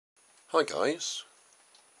Hi guys,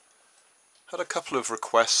 had a couple of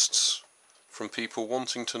requests from people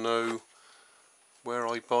wanting to know where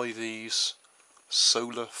I buy these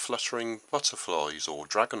solar fluttering butterflies or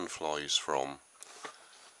dragonflies from,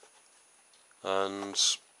 and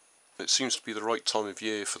it seems to be the right time of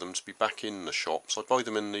year for them to be back in the shops. I buy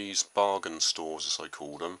them in these bargain stores, as I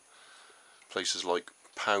call them, places like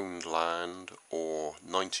PoundLand or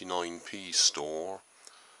 99p store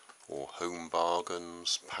or Home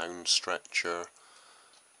Bargains, Pound Stretcher,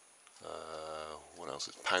 what else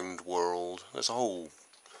is Pound World. There's a whole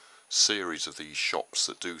series of these shops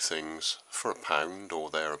that do things for £1 or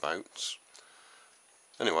thereabouts.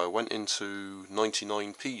 Anyway, I went into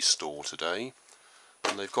 99p store today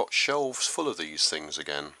and they've got shelves full of these things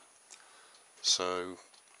again. So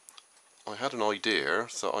I had an idea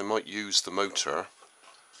that I might use the motor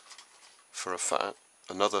for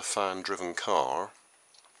another fan driven car,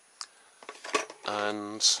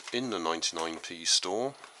 and in the 99p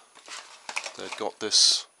store they'd got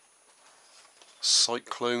this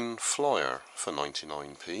Cyclone Flyer for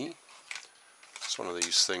 99p. It's one of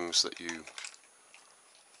these things that you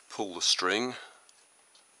pull the string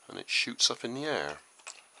and it shoots up in the air.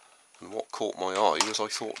 And what caught my eye was I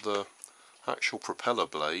thought the actual propeller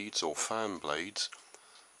blades or fan blades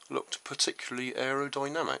looked particularly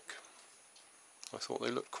aerodynamic. I thought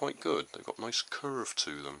they looked quite good. They've got nice curve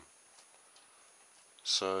to them.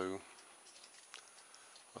 So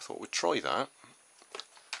I thought we'd try that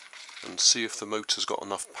and see if the motor's got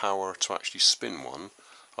enough power to actually spin one.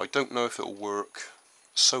 I don't know if it'll work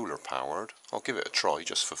solar powered. I'll give it a try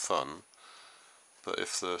just for fun, but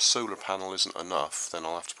if the solar panel isn't enough then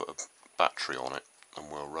I'll have to put a battery on it and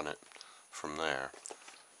we'll run it from there.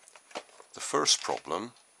 The first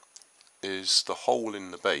problem is the hole in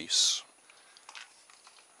the base,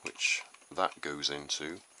 which that goes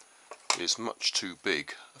into, is much too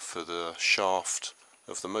big for the shaft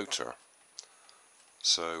of the motor.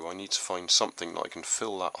 So I need to find something that I can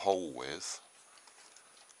fill that hole with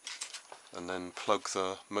and then plug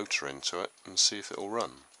the motor into it and see if it'll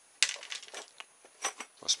run.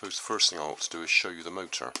 I suppose the first thing I ought to do is show you the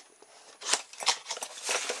motor.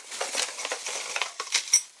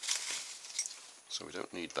 So we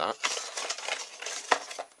don't need that.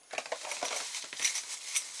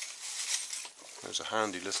 There's a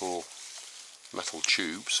handy little metal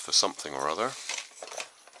tubes for something or other.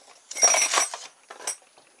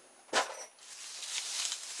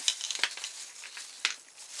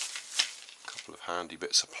 A couple of handy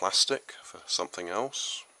bits of plastic for something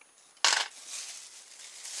else.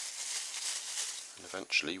 And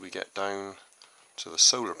eventually we get down to the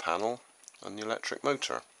solar panel and the electric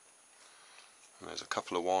motor. And there's a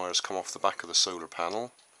couple of wires come off the back of the solar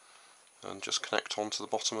panel and just connect onto the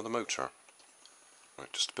bottom of the motor.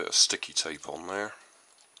 Right, just a bit of sticky tape on there.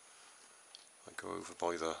 I go over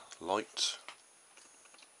by the light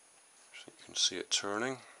so you can see it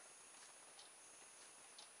turning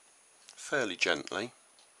fairly gently.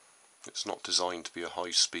 It's not designed to be a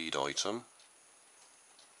high-speed item,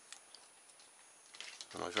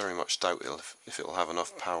 and I very much doubt if it'll have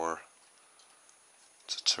enough power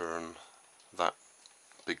to turn that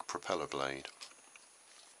big propeller blade,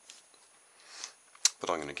 but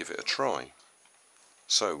I'm going to give it a try.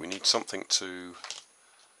 So we need something to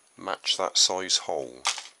match that size hole.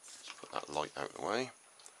 Let's put that light out of the way.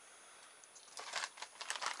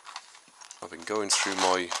 I've been going through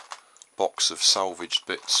my box of salvaged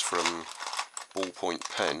bits from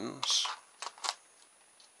ballpoint pens.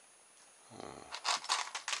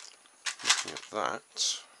 Looking at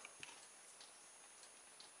that,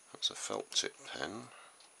 that's a felt tip pen.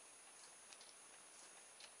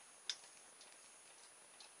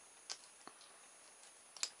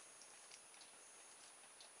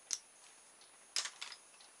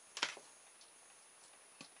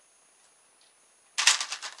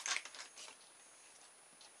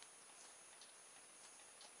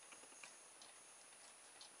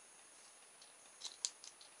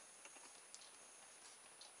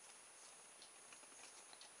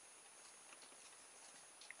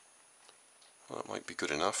 Well, that might be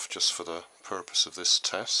good enough just for the purpose of this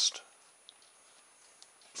test.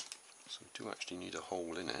 So we do actually need a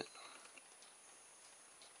hole in it.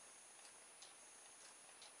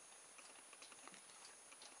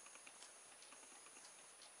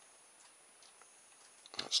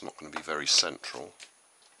 That's not going to be very central.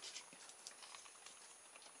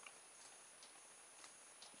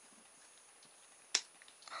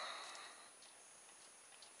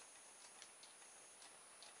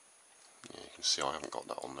 See, I haven't got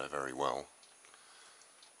that on there very well.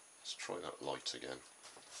 Let's try that light again.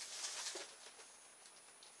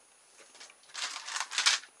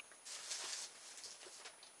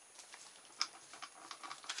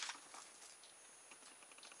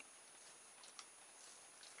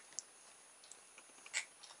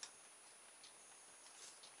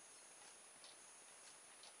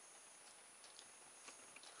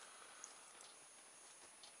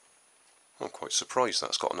 I'm quite surprised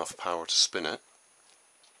that's got enough power to spin it,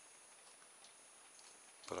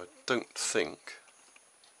 but I don't think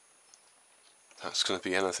that's going to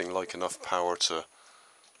be anything like enough power to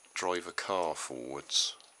drive a car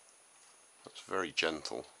forwards. That's very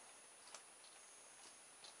gentle.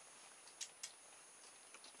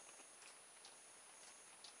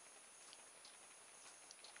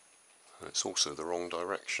 And it's also the wrong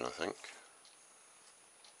direction, I think.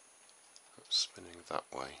 It's spinning that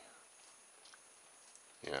way.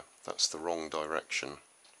 Yeah, that's the wrong direction.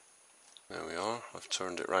 There we are, I've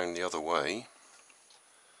turned it round the other way.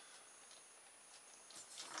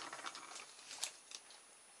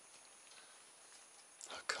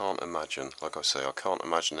 I can't imagine, like I say, I can't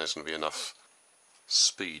imagine there's going to be enough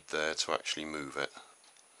speed there to actually move it.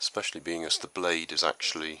 Especially being as the blade is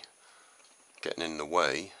actually getting in the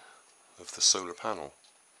way of the solar panel.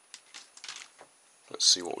 Let's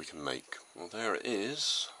see what we can make. Well, there it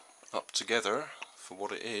is, up together for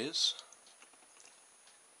what it is.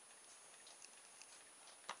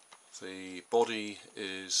 The body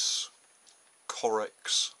is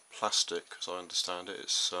Corex plastic, as I understand it.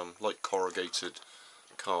 It's like corrugated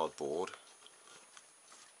cardboard,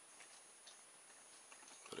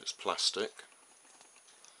 but it's plastic.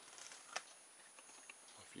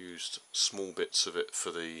 I've used small bits of it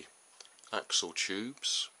for the axle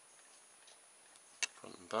tubes,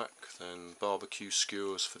 front and back, then barbecue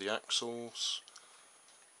skewers for the axles,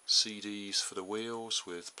 CDs for the wheels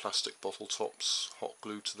with plastic bottle tops hot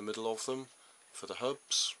glued to the middle of them for the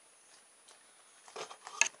hubs.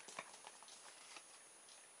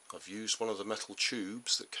 I've used one of the metal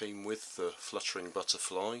tubes that came with the Fluttering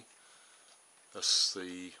butterfly as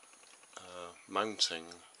the mounting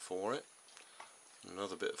for it.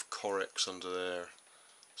 Another bit of Corex under there,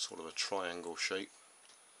 sort of a triangle shape,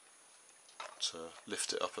 to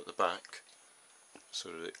lift it up at the back so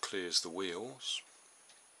that it clears the wheels.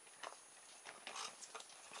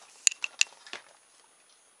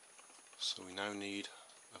 So we now need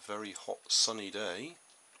a very hot sunny day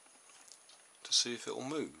to see if it will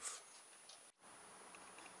move.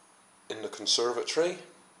 In the conservatory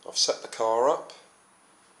I've set the car up.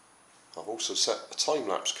 I've also set a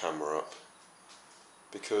time-lapse camera up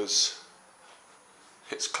because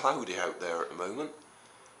it's cloudy out there at the moment.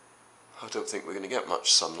 I don't think we're going to get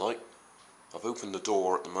much sunlight. I've opened the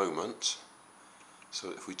door at the moment so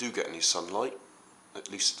that if we do get any sunlight,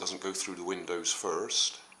 at least it doesn't go through the windows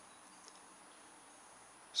first.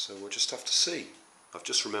 So we'll just have to see. I've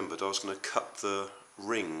just remembered I was going to cut the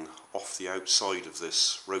ring off the outside of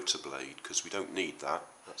this rotor blade because we don't need that.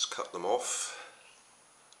 Let's cut them off.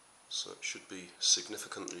 So it should be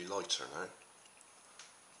significantly lighter now.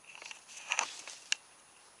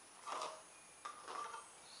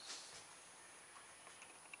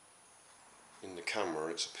 In the camera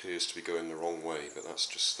it appears to be going the wrong way, but that's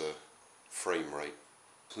just the frame rate.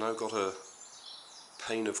 I've now got a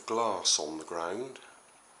pane of glass on the ground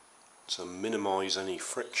to minimise any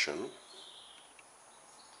friction,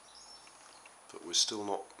 but we're still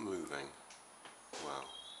not moving. Wow.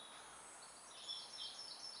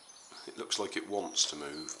 It looks like it wants to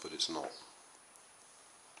move, but it's not.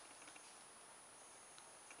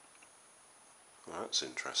 Well, that's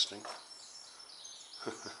interesting.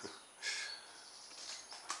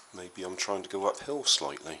 Maybe I'm trying to go uphill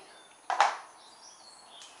slightly.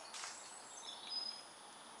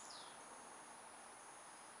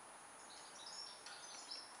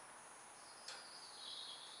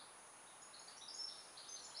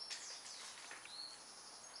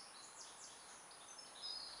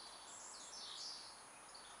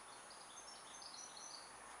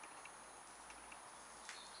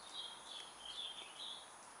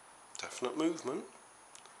 Definite movement.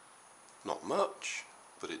 Not much,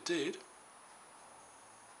 but it did.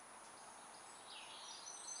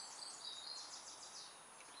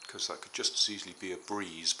 Because that could just as easily be a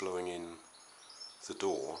breeze blowing in the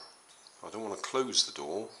door. I don't want to close the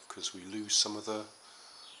door because we lose some of the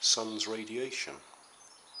sun's radiation.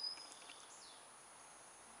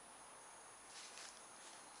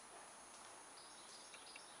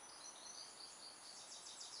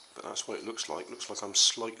 But that's what it looks like. Looks like I'm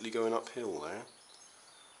slightly going uphill there.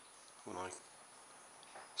 When I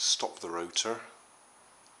stop the rotor,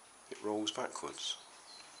 it rolls backwards.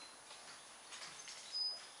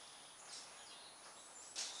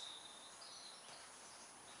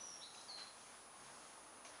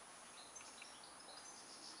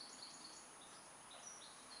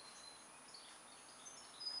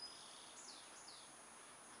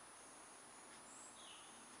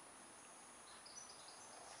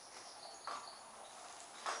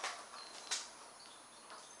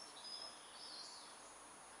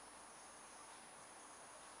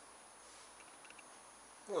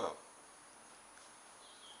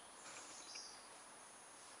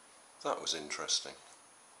 That was interesting.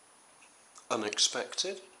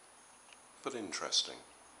 Unexpected, but interesting.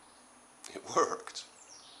 It worked.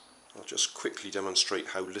 I'll just quickly demonstrate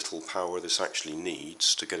how little power this actually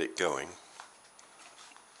needs to get it going.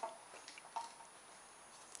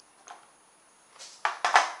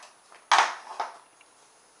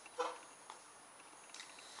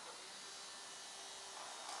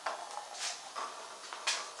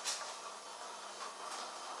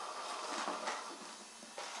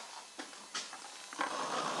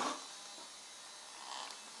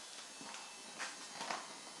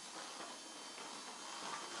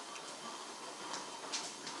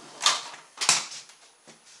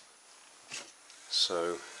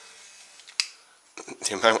 So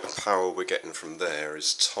the amount of power we're getting from there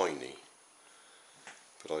is tiny,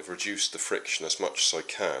 but I've reduced the friction as much as I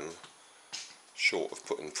can, short of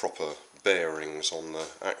putting proper bearings on the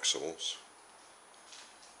axles,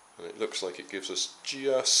 and it looks like it gives us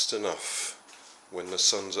just enough when the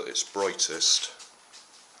sun's at its brightest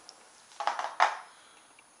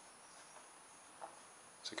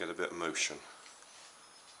to get a bit of motion.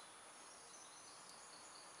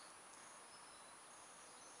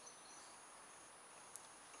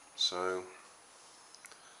 So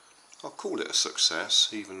I'll call it a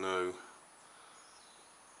success, even though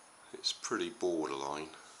it's pretty borderline.